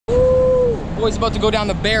boy's about to go down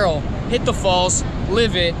the barrel, hit the falls,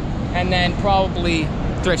 live it, and then probably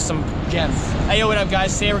thrift some gems. Hey, yo, what up,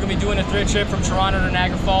 guys? Today we're gonna be doing a thrift trip from Toronto to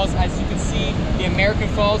Niagara Falls. As you can see, the American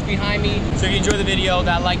Falls behind me. So if you enjoy the video,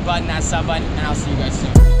 that like button, that sub button, and I'll see you guys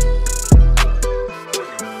soon.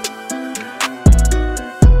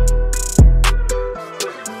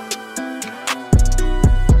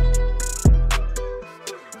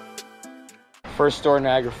 First store in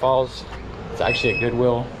Niagara Falls. It's actually a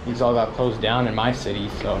Goodwill. These all got closed down in my city,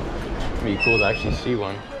 so it'd be cool to actually see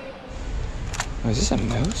one. Oh, is this a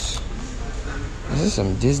mouse? Is this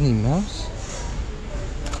some Disney mouse?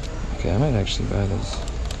 Okay, I might actually buy this.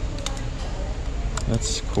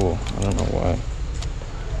 That's cool. I don't know why.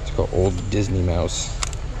 It's called Old Disney Mouse.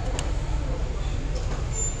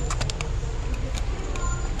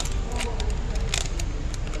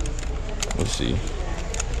 We'll see.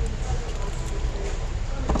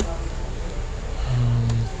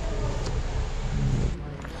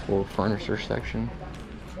 Full furniture section.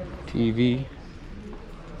 TV.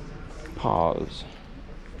 Pause.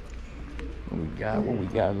 What we got? What we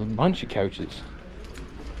got? A bunch of couches.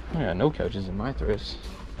 I got no couches in my thrifts.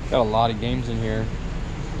 Got a lot of games in here.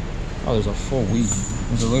 Oh, there's a full Wii.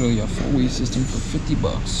 There's literally a full Wii system for 50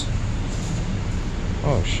 bucks.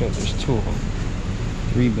 Oh shit, there's 2 of them.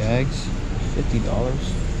 3 bags, $50.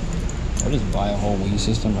 I'll just buy a whole Wii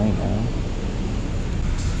system right now.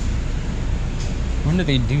 When do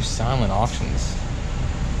they do silent auctions?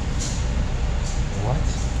 What?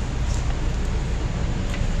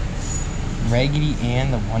 Raggedy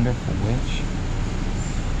Ann the Wonderful Witch?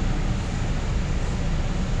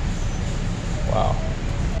 Wow.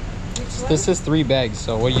 This is 3 bags,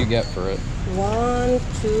 so what do you get for it? 1,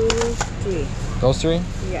 2, 3. Those 3?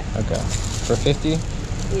 Yeah. Okay. For 50?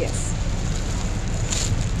 Yes.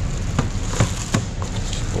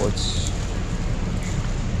 Sports.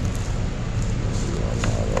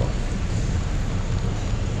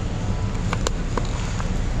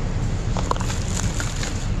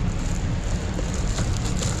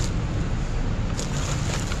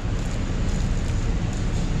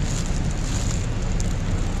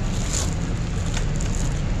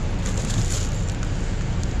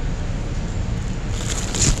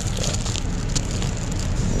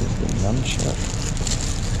 Nunchuck.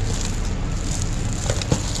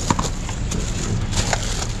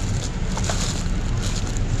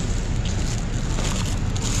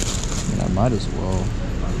 I might as well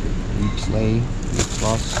replay the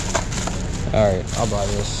plus. Alright, I'll buy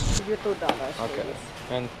this. Give you $2. Okay.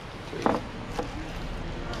 And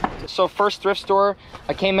 3. So first thrift store,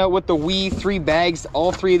 I came out with the Wii 3 bags.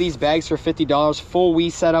 All 3 of these bags for $50. Full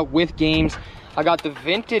Wii setup with games. I got the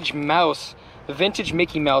vintage mouse. The vintage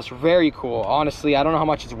Mickey Mouse, very cool. Honestly, I don't know how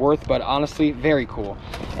much it's worth, but honestly, very cool.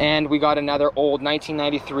 And we got another old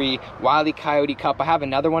 1993 Wile E. Coyote cup. I have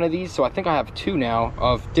another one of these, so I think I have 2 now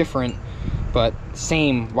of different, but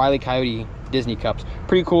same Wile E. Coyote Disney cups.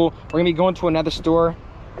 Pretty cool. We're gonna be going to another store.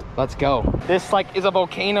 Let's go. This like is a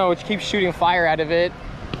volcano which keeps shooting fire out of it.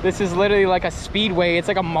 This is literally like a speedway. It's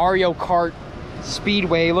like a Mario Kart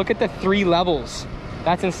speedway. Look at the 3 levels.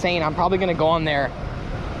 That's insane. I'm probably gonna go on there,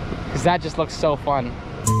 because that just looks so fun.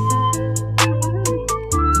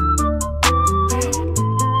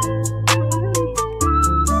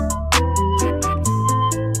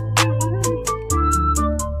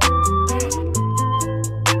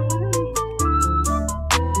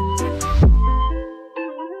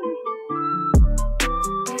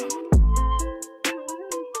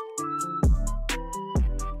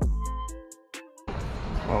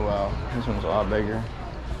 Oh wow, this one's a lot bigger.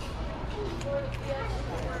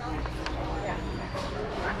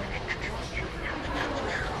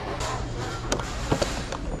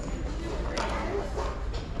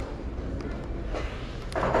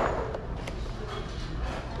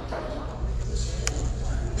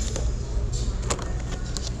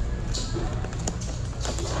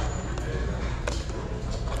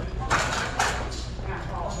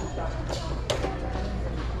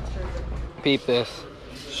 Peep this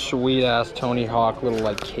sweet ass Tony Hawk little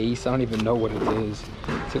like case. I don't even know what it is.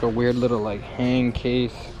 It's like a weird little like hang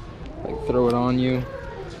case. Like throw it on you.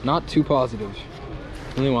 Not too positive.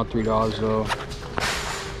 Only want $3 though.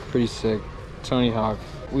 Pretty sick. Tony Hawk.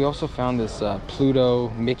 We also found this Pluto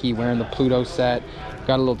Mickey wearing the Pluto set.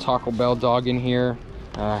 Got a little Taco Bell dog in here.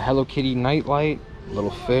 Hello Kitty nightlight. Little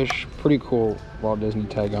fish. Pretty cool Walt Disney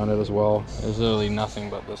tag on it as well. There's literally nothing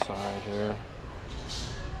but this one right here.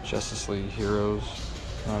 Justice League Heroes,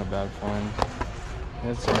 not a bad find.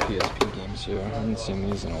 There's some PSP games here. I haven't seen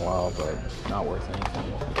these in a while, but not worth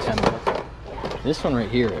anything. Like 10 bucks. This one right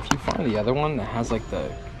here, if you find the other one that has like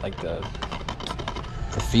the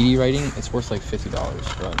graffiti writing, it's worth like $50,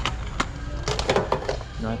 but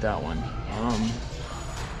not that one.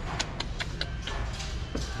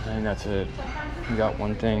 I think that's it. We got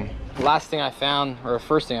one thing. Last thing I found, or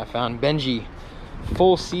first thing I found, Benji.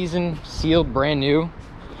 Full season, sealed, brand new.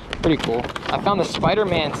 Pretty cool. I found the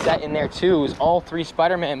Spider-Man set in there too. It was all 3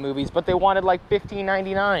 Spider-Man movies, but they wanted like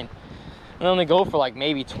 $15.99. They only go for like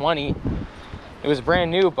maybe 20. It was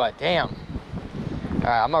brand new, but damn. All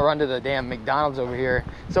right, I'm gonna run to the damn McDonald's over here.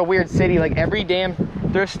 It's a weird city. Like every damn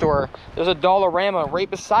thrift store, there's a Dollarama right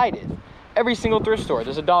beside it. Every single thrift store,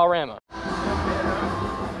 there's a Dollarama.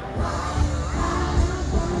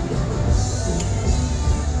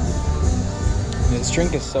 This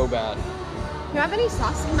drink is so bad. You have any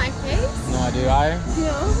sauce in my face? No, do I?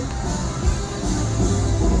 No.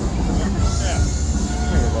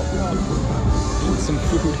 Eat some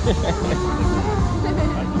food.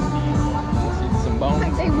 Eat some bones.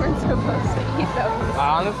 Like they weren't supposed to eat those.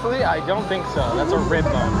 Honestly, I don't think so. That's a rib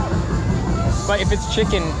bone. But if it's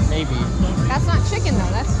chicken, maybe. That's not chicken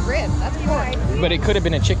though, that's rib. That's pork. But it could have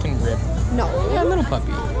been a chicken rib. No. Yeah, a little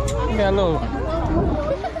puppy. Yeah, a little one.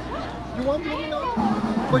 You want me to know?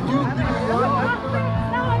 But you want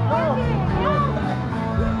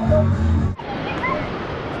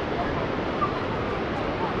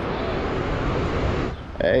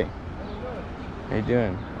Hey. How you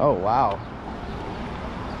doing? Oh, wow.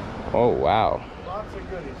 Oh, wow. lots of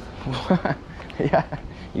goodies. Yeah,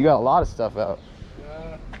 you got a lot of stuff out.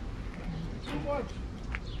 Too much.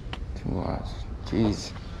 Too much.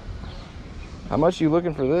 Jeez. How much are you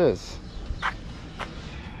looking for this?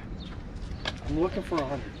 I'm looking for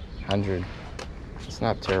 100. 100. It's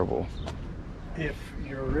not terrible. If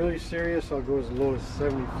you're really serious, I'll go as low as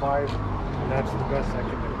 75, and that's the best I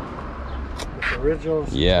can do. With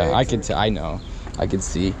originals. Yeah, I could. I know. I could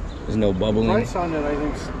see. There's no bubbling. Price on it, I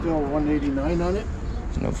think, still 189 on it.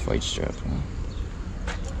 There's no fight strap. Huh?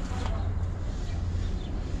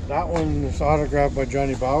 That one is autographed by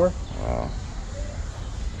Johnny Bauer. Wow.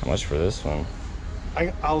 How much for this one?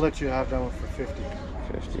 I'll let you have that one for 50.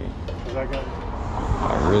 50. 'Cause I got.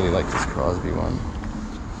 I really like this Crosby one.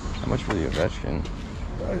 How much for the Ovechkin?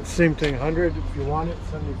 Same thing, 100 if you want it,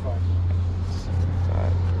 75.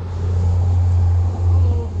 75.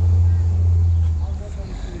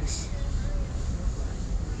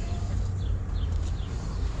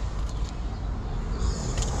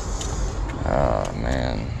 Oh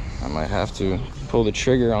man, I might have to pull the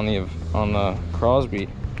trigger on the Crosby.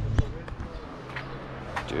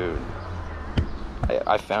 Dude,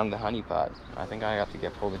 I found the honey pot. I think I have to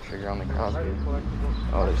pull the trigger on the Crosby.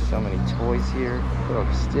 Oh, there's so many toys here. Put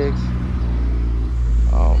up sticks.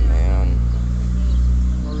 Oh man.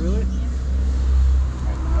 Oh really?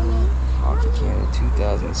 Hockey Canada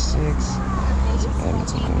 2006.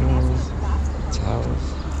 Edmonton Oilers. Towers.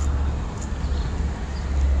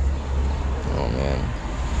 Oh man,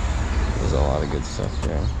 there's a lot of good stuff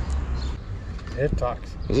here. It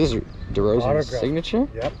talks. Is this DeRozan's Autograph. signature?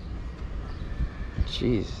 Yep.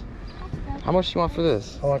 Jeez. How much do you want for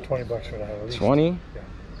this? I want 20 bucks for that at least. 20? Yeah.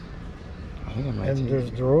 I think I might And take there's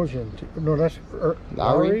it. DeRozan. No, that's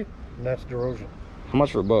Lowry, and that's DeRozan. How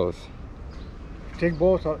much for both? Take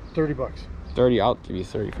both, 30 bucks. 30, I'll give you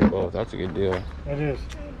 30 for both. That's a good deal. It is.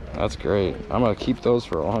 That's great. I'm gonna keep those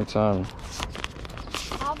for a long time.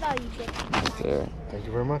 How about you get Right there. Thank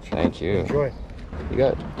you very much. Thank you. Enjoy. You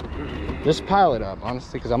got, just pile it up,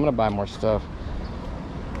 honestly, because I'm gonna buy more stuff.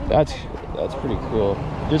 That's pretty cool.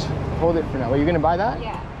 Just hold it for now. Well, you're gonna buy that?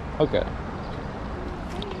 Yeah. Okay.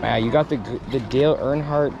 Man, you got the Dale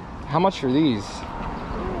Earnhardt. How much for these?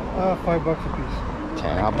 $5 a piece.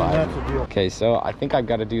 10. I'll buy it. That's a deal. Okay, so I think I've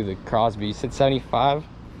got to do the Crosby. You said 75.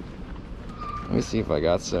 Let me see if I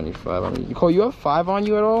got 75. I mean, Cole, you have 5 on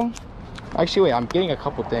you at all? Actually, wait. I'm getting a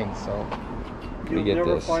couple things, so let me You'll get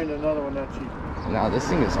never this. find another one that cheap. Now this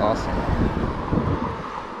thing is awesome.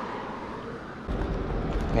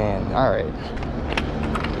 Man, all right.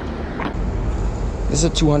 This is a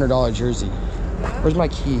 $200 jersey. Where's my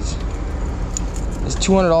keys? It's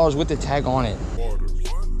 $200 with the tag on it. Water,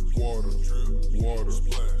 water, water,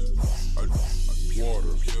 splash.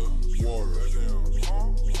 Water, water.